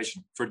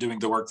motivation for doing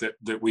the work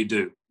that we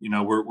do.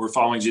 We're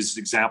following Jesus'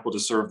 example to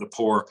serve the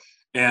poor.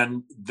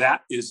 And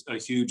that is a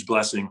huge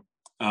blessing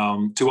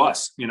to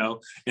us,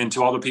 and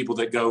to all the people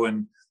that go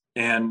and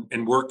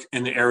work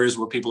in the areas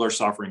where people are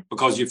suffering,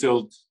 because you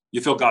feel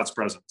God's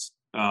presence.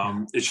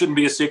 It shouldn't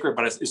be a secret,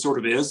 but it sort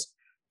of is.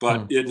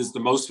 But it is the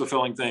most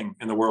fulfilling thing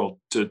in the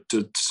world to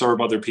serve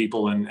other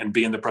people and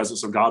be in the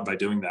presence of God by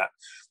doing that.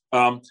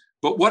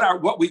 But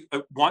what we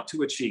want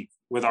to achieve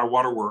with our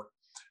water work,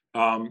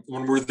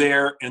 when we're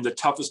there in the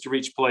toughest to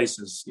reach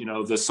places,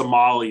 the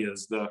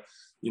Somalias, the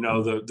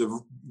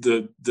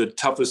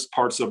toughest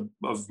parts of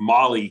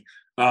Mali,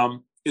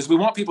 is we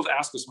want people to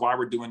ask us why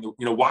we're doing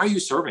why are you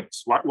serving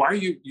us? Why are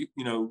you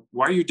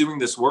doing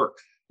this work?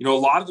 A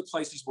lot of the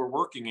places we're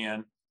working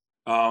in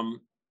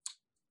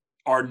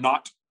are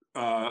not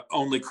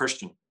only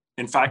Christian.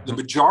 In fact, the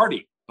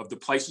majority of the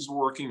places we're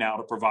working now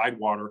to provide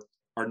water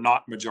are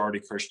not majority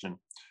Christian.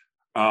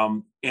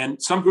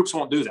 And some groups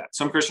won't do that.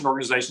 Some Christian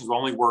organizations will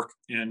only work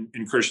in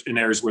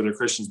areas where they're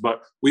Christians,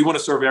 but we want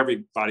to serve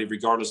everybody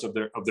regardless of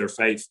their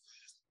faith.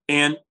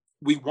 And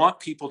we want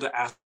people to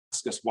ask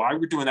us why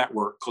we're doing that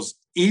work, because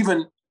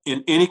even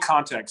in any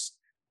context,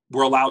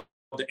 we're allowed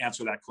to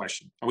answer that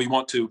question. And we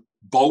want to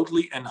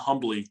boldly and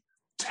humbly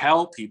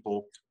tell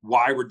people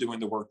why we're doing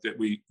the work that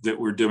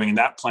we're doing, and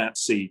that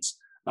plants seeds.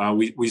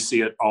 We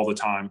see it all the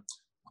time.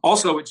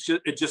 Also,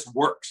 it just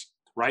works,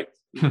 right?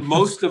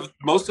 most of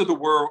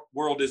the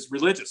world is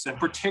religious, and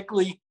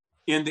particularly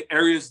in the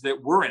areas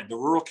that we're in, the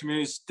rural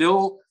communities,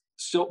 still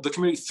the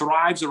community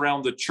thrives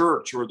around the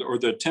church or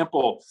the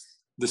temple,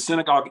 the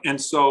synagogue. And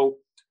so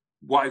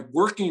by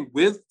working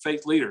with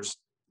faith leaders,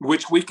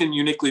 which we can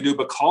uniquely do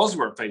because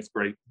we're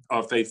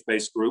a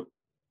faith-based group,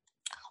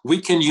 we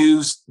can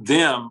use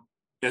them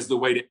as the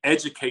way to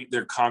educate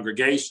their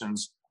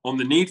congregations on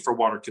the need for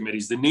water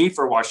committees, the need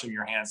for washing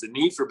your hands, the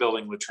need for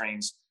building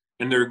latrines,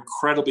 and they're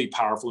incredibly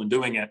powerful in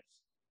doing it.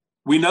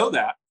 We know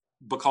that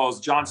because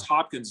Johns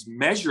Hopkins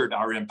measured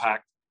our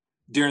impact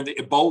during the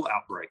Ebola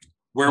outbreak,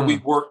 where we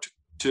worked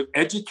to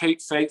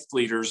educate faith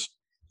leaders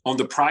on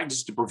the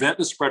practice to prevent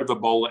the spread of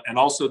Ebola, and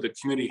also the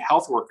community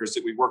health workers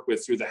that we work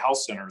with through the health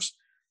centers.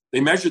 They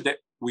measured that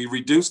we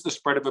reduced the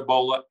spread of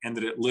Ebola and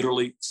that it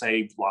literally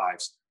saved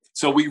lives.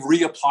 So we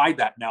reapplied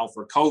that now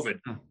for COVID.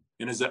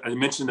 And as I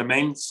mentioned in the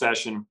main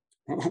session,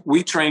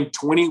 we trained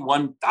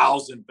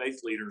 21,000 faith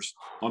leaders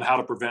on how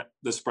to prevent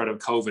the spread of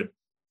COVID.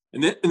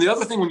 And the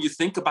other thing, when you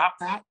think about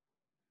that,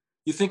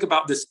 you think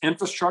about this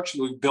infrastructure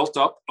that we've built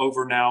up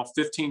over now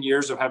 15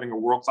 years of having a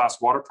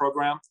world-class water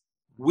program.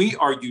 We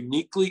are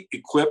uniquely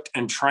equipped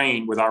and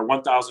trained with our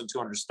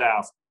 1,200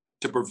 staff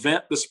to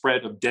prevent the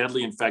spread of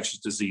deadly infectious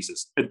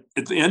diseases.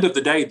 At the end of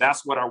the day,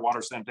 that's what our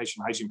water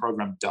sanitation hygiene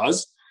program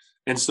does.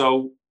 And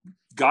so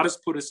God has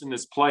put us in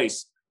this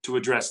place to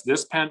address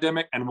this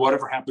pandemic and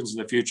whatever happens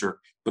in the future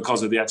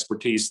because of the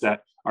expertise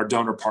that our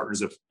donor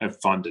partners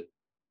have funded.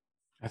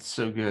 That's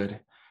so good.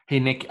 Hey,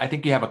 Nick, I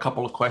think you have a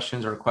couple of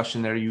questions or a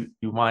question there you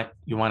want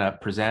to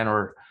present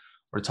or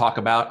talk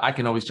about. I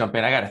can always jump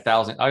in.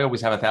 I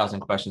always have 1,000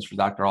 questions for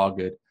Dr.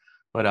 Allgood.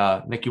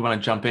 But Nick, you want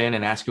to jump in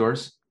and ask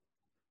yours?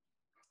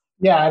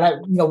 Yeah,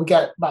 and we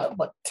got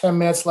about 10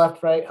 minutes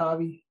left, right,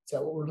 Javi? Is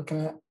that what we're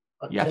looking at?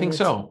 Yeah, I think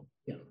so.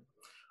 Yeah.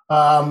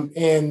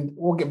 And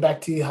we'll get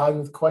back to you, Javi,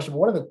 with a question. But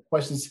one of the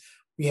questions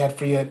we had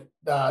for you,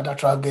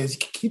 Dr. Allgood, is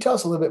can you tell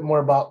us a little bit more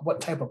about what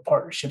type of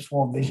partnerships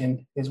World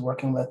Vision is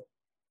working with?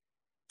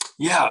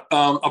 Yeah,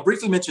 I'll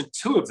briefly mention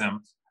two of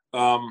them.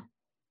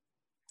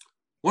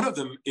 One of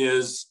them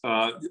is,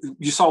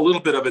 you saw a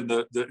little bit of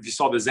it if you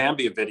saw the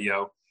Zambia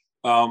video.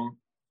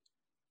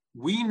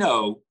 We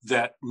know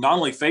that not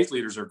only faith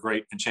leaders are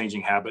great in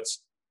changing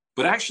habits,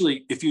 but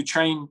actually, if you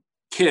train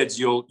kids,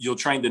 you'll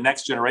train the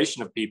next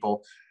generation of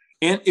people.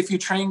 And if you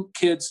train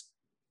kids,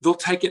 they'll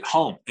take it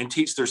home and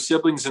teach their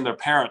siblings and their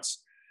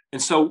parents.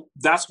 And so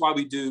that's why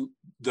we do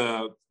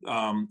the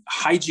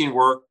hygiene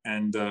work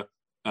and the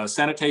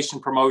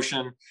sanitation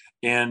promotion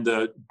and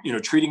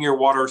treating your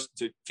water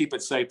to keep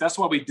it safe. That's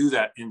why we do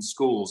that in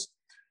schools,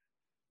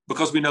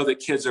 because we know that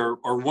kids are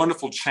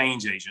wonderful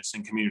change agents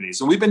in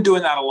communities. And we've been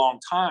doing that a long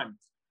time.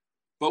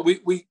 But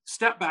we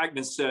stepped back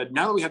and said,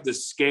 now that we have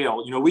this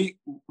scale,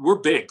 we're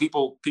big.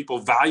 People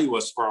value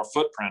us for our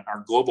footprint,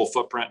 our global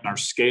footprint, and our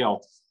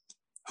scale.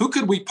 Who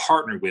could we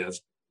partner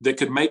with that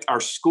could make our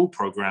school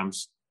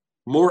programs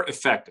more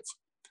effective?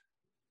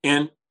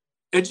 And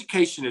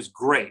education is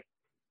great,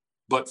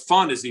 but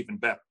fun is even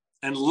better.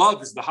 And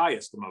love is the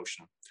highest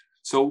emotion.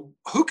 So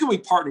who can we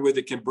partner with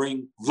that can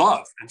bring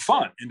love and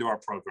fun into our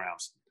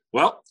programs?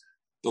 Well,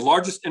 the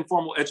largest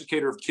informal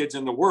educator of kids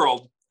in the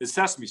world is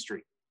Sesame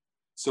Street.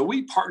 So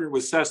we partnered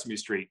with Sesame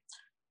Street.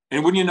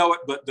 And when you know it,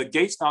 but the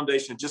Gates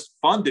Foundation just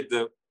funded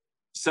the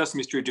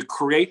Sesame Street to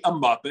create a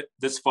Muppet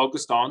that's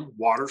focused on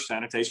water,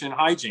 sanitation, and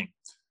hygiene.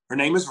 Her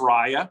name is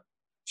Raya.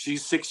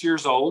 She's 6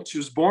 years old. She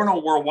was born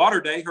on World Water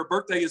Day. Her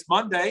birthday is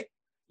Monday,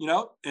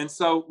 and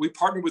so we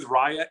partnered with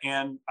Raya,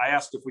 and I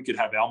asked if we could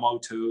have Elmo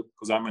too,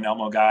 because I'm an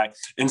Elmo guy.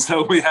 And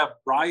so we have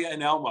Raya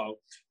and Elmo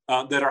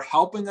that are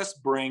helping us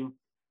bring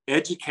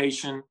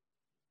education,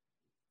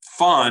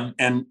 fun,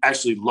 and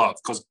actually love,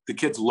 because the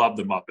kids love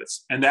the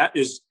Muppets. And that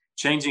is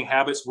changing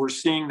habits. We're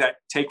seeing that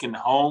taken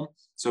home.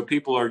 So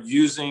people are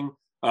using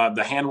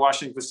the hand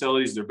washing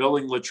facilities, they're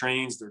building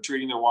latrines, they're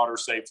treating their water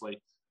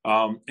safely.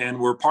 And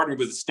we're partnering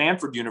with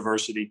Stanford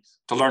University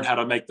to learn how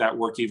to make that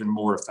work even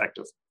more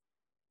effective.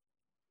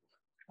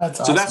 That's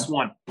awesome. So that's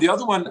one. The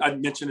other one I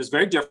mentioned is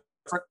very different,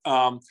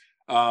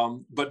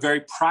 but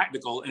very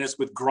practical, and it's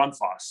with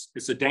Grundfos.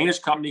 It's a Danish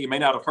company. You may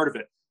not have heard of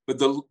it, but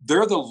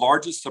they're the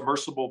largest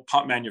submersible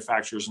pump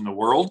manufacturers in the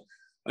world.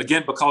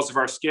 Again, because of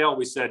our scale,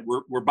 we said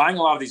we're buying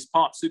a lot of these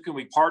pumps. Who can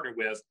we partner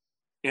with?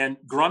 And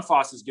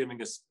Grundfos is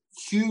giving us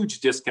huge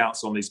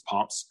discounts on these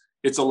pumps.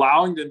 It's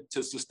allowing them to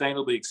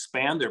sustainably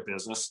expand their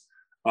business.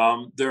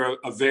 They're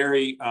a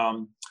very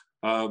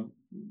CSR,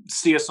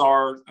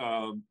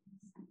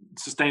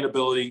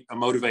 sustainability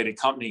motivated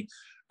company.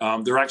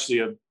 They're actually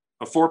a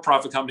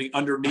for-profit company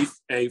underneath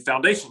a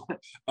foundation.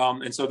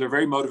 And so they're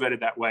very motivated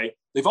that way.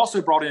 They've also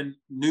brought in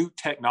new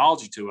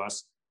technology to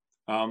us.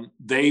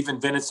 They've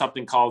invented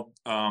something called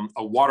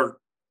a water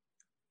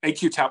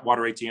AQ Tap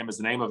Water ATM is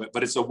the name of it,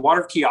 but it's a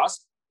water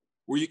kiosk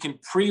where you can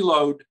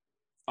preload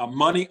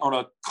money on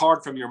a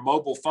card from your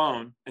mobile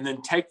phone and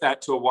then take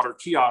that to a water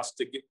kiosk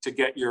to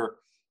get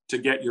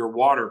your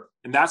water.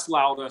 And that's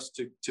allowed us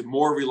to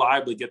more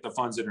reliably get the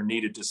funds that are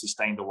needed to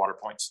sustain the water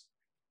points.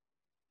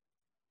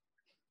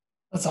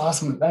 That's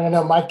awesome. I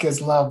know my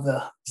kids love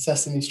the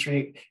Sesame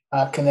Street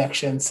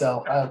connection,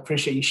 so I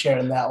appreciate you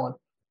sharing that one.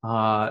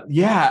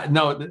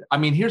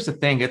 Here's the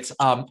thing. It's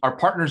our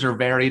partners are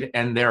varied,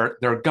 and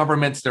they're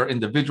governments, they're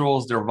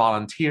individuals, they're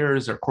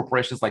volunteers, they're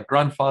corporations like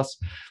Grundfos,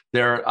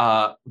 they're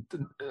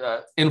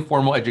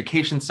informal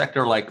education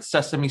sector like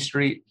Sesame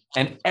Street,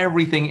 and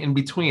everything in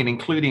between,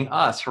 including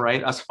us,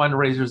 right? Us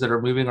fundraisers that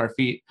are moving our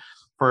feet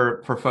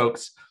for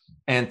folks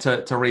and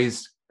to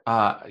raise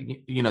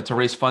to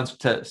raise funds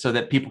so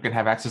that people can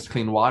have access to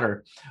clean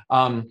water.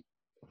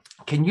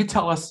 Can you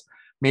tell us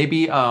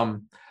maybe a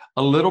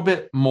little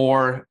bit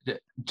more,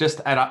 just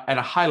at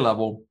a high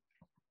level,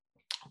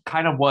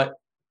 kind of what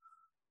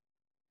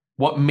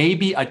may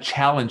be a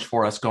challenge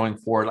for us going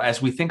forward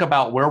as we think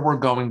about where we're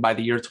going by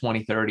the year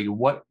 2030?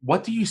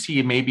 What do you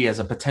see maybe as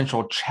a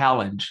potential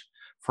challenge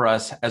for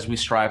us as we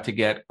strive to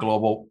get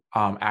global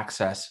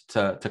access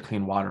to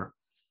clean water?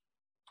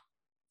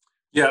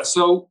 Yeah,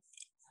 so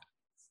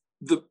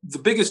the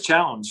biggest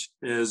challenge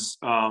is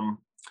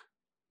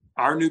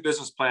our new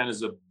business plan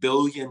is $1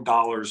 billion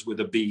with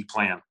a B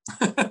plan.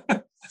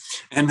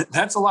 And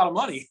that's a lot of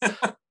money.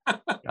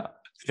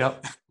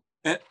 Yep.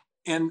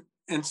 And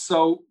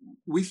so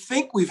we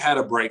think we've had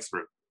a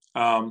breakthrough.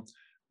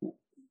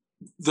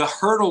 The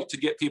hurdle to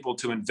get people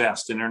to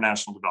invest in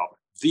international development,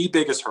 the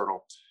biggest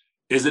hurdle,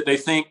 is that they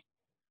think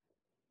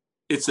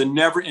it's a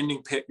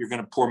never-ending pit you're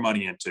going to pour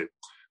money into.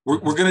 We're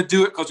going to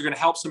do it because we're going to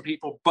help some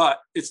people, but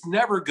it's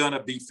never going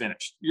to be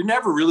finished. You're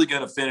never really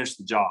going to finish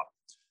the job.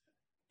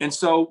 And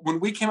so when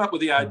we came up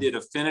with the idea to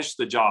finish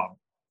the job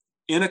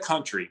in a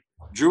country,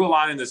 drew a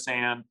line in the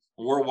sand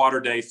on World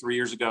Water Day 3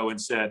 years ago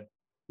and said,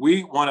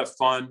 we want to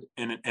fund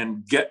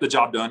and get the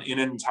job done in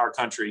an entire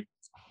country.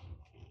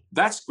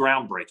 That's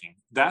groundbreaking.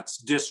 That's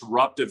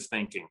disruptive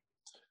thinking.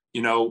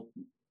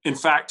 In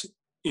fact,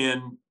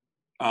 in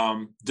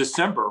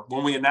December,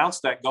 when we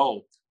announced that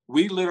goal,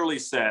 we literally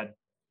said,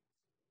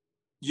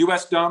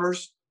 U.S.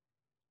 donors,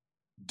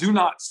 do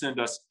not send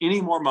us any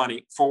more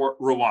money for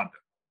Rwanda.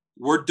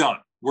 We're done.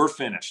 We're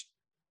finished.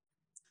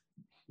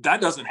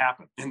 That doesn't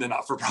happen in the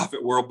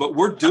not-for-profit world, but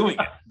we're doing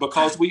it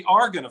because we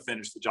are going to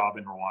finish the job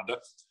in Rwanda.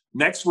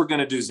 Next, we're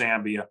going to do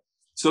Zambia.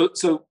 So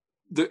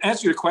the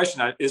answer to your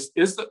question is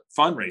the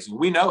fundraising.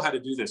 We know how to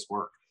do this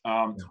work.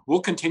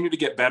 We'll continue to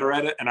get better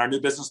at it, and our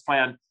new business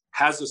plan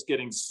has us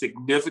getting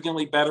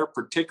significantly better,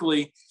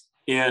 particularly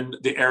in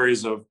the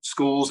areas of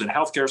schools and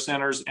healthcare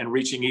centers and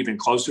reaching even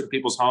closer to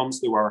people's homes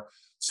through our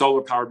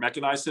solar-powered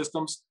mechanized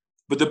systems.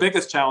 But the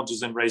biggest challenge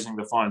is in raising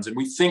the funds. And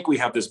we think we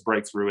have this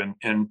breakthrough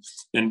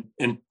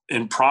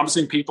in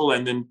promising people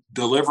and then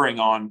delivering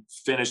on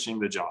finishing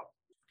the job.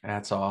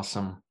 That's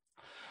awesome.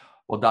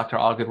 Well, Dr.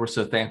 Allgood, we're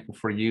so thankful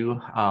for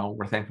you.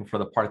 We're thankful for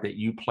the part that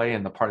you play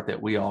and the part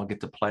that we all get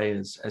to play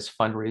as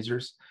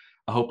fundraisers.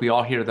 I hope we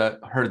all heard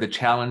the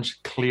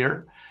challenge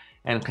clear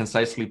and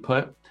concisely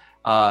put.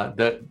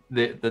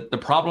 The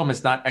problem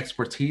is not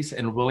expertise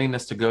and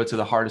willingness to go to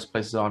the hardest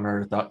places on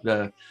earth.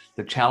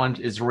 The challenge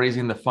is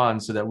raising the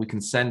funds so that we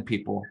can send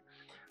people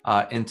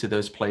into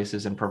those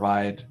places and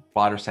provide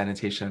water,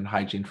 sanitation, and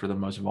hygiene for the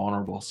most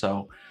vulnerable.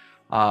 So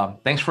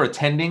thanks for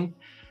attending.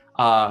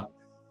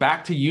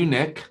 Back to you,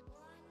 Nick.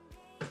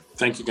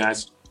 Thank you,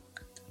 guys.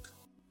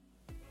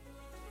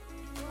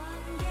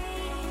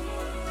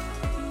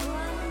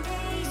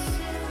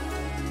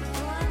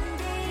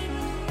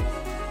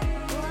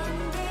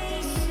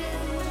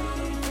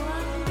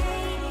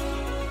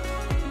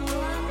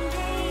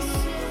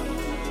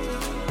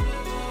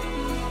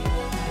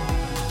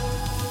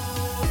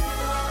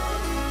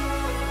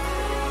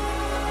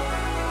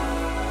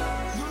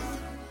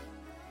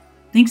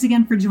 Thanks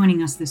again for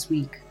joining us this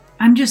week.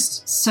 I'm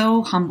just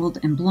so humbled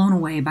and blown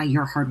away by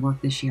your hard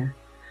work this year.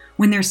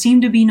 When there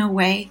seemed to be no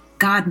way,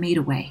 God made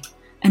a way.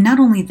 And not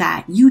only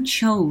that, you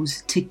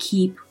chose to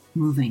keep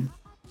moving.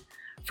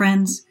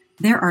 Friends,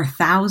 there are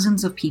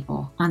thousands of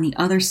people on the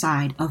other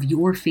side of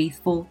your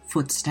faithful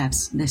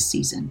footsteps this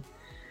season.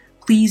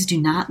 Please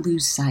do not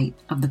lose sight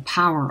of the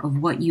power of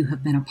what you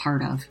have been a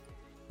part of.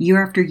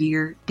 Year after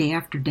year, day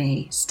after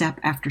day, step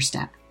after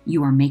step,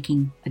 you are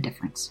making a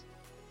difference.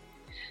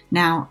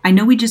 Now, I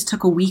know we just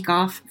took a week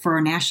off for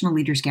our National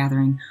Leaders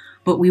Gathering,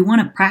 but we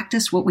want to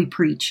practice what we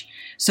preach.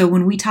 So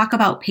when we talk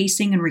about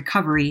pacing and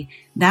recovery,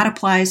 that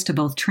applies to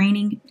both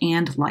training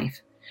and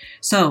life.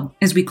 So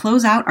as we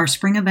close out our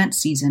spring event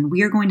season,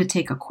 we are going to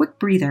take a quick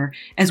breather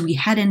as we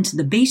head into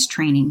the base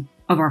training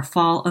of our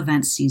fall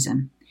event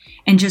season.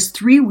 In just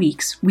 3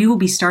 weeks, we will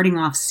be starting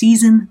off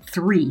season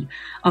 3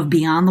 of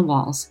Beyond the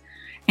Walls.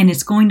 And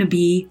it's going to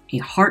be a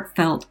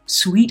heartfelt,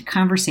 sweet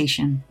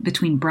conversation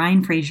between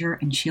Brian Fraser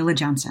and Sheila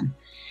Johnson.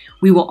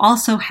 We will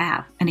also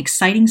have an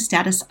exciting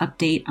status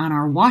update on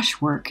our WASH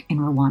work in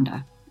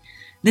Rwanda.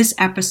 This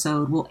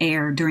episode will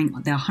air during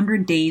the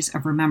 100 days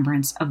of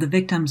remembrance of the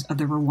victims of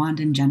the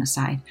Rwandan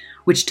genocide,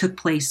 which took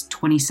place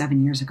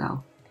 27 years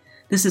ago.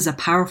 This is a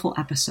powerful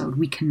episode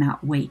we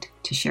cannot wait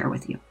to share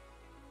with you.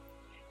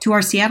 To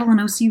our Seattle and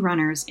OC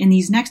runners, in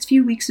these next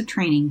few weeks of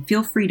training,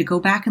 feel free to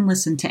go back and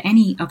listen to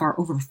any of our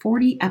over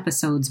 40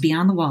 episodes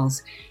Beyond the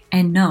Walls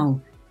and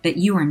know that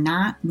you are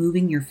not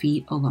moving your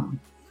feet alone.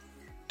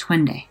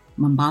 Twende,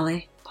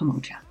 Mambale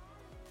Pamoja.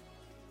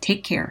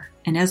 Take care,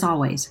 and as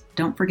always,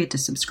 don't forget to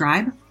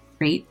subscribe,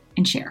 rate,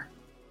 and share.